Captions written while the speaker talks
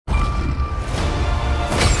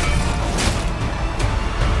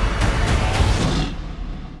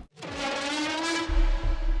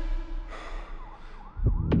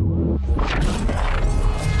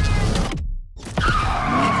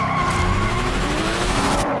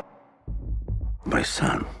My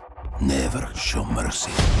son, Never show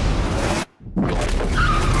mercy.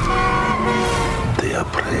 they are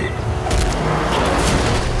prey.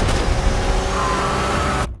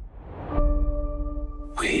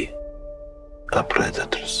 We are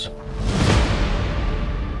predators.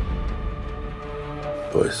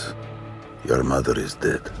 Boys, your mother is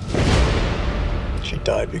dead. She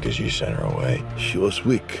died because you sent her away. She was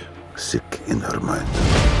weak, sick in her mind.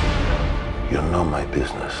 You know my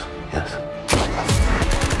business, yes?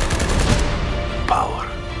 Power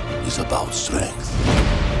It's about strength.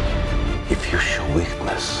 If you show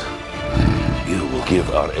weakness, you will give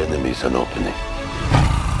our enemies an opening.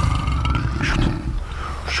 Shoot.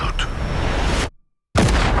 Shoot.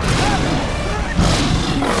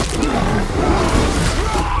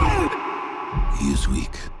 He is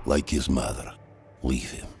weak, like his mother.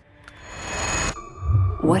 Leave him.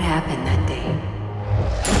 What happened that day?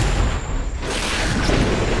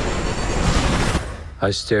 I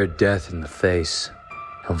stared death in the face,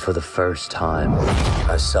 and for the first time,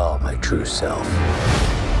 I saw my true self.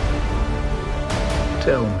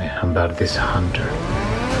 Tell me about this hunter.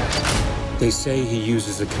 They say he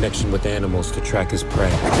uses a connection with animals to track his prey.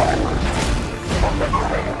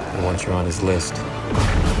 And once you're on his list,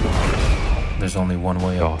 there's only one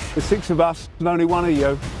way off. There's 6 of us, and only one of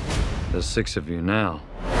you. There's 6 of you now.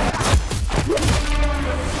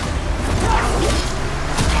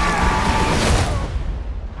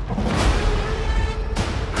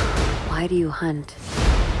 Why do you hunt?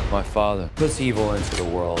 My father puts evil into the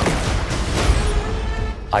world.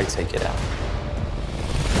 I take it out.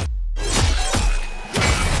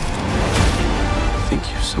 I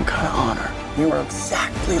think you're some kind of honor. You are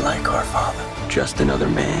exactly like our father. Just another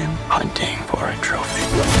man hunting for a trophy.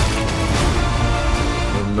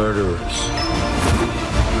 We're murderers.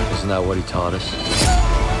 Isn't that what he taught us?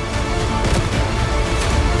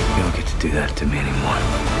 You don't get to do that to me anymore.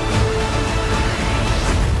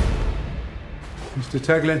 Mr.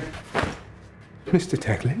 Teglin? Mr.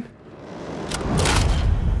 Teglin?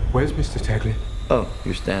 Where's Mr. Teglin? Oh,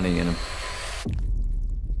 you're standing in him.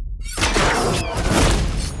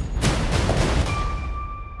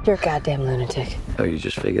 You're a goddamn lunatic. Oh, you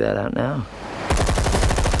just figured that out now?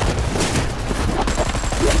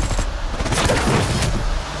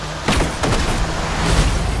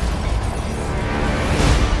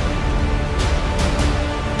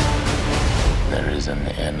 There is an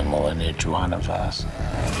animal in each one of us.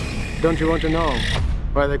 Don't you want to know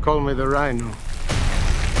why they call me the Rhino?